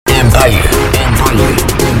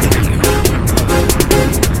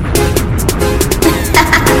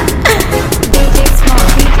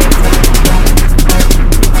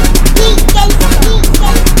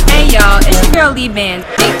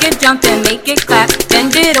jump and make it clap.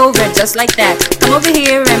 Bend it over just like that. Come over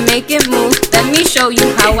here and make it move. Let me show you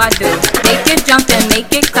how I do. Make it jump and make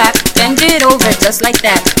it clap. Bend it over just like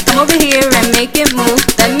that. Come over here and make it move.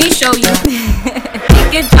 Let me show you.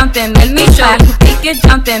 Make it jump and let me show you. Make it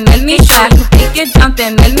jump and let me show you. Make it jump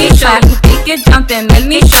and let me show you. Make it jump and let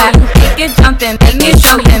me show you. Make it jump and let me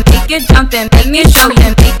show you. Make it jump and let me show you.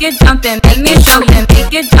 Make it jump and let me show you.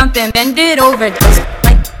 Make it jump and bend it over just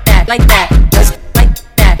like that, like that, just like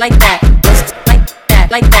that, like that, just like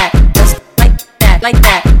that, like that, just like that, like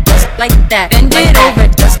that, just like that. Bend it over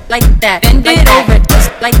just like that. Bend it over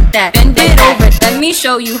just like that. Bend it over. Let me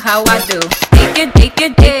show you how I do. Make it, make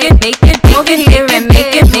it, make it, make it over here and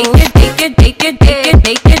make it, make it, make it, make it, make it,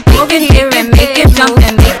 make it over here and make it jump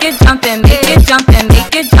and make it jump and make it jump and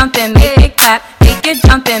make it jump and make it clap. Make it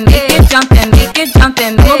jump and make it jump and make it jump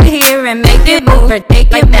and over here and make it move.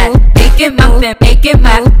 Take it move. Make it move and make it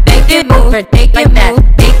move. Make it move. Take it move.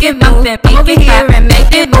 Make it move and over here and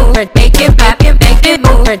make it move. Take it back and make it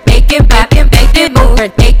move. Take it back and make it move.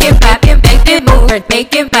 Take it back and make it move.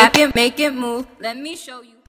 Take it back and make it move. Let me show you.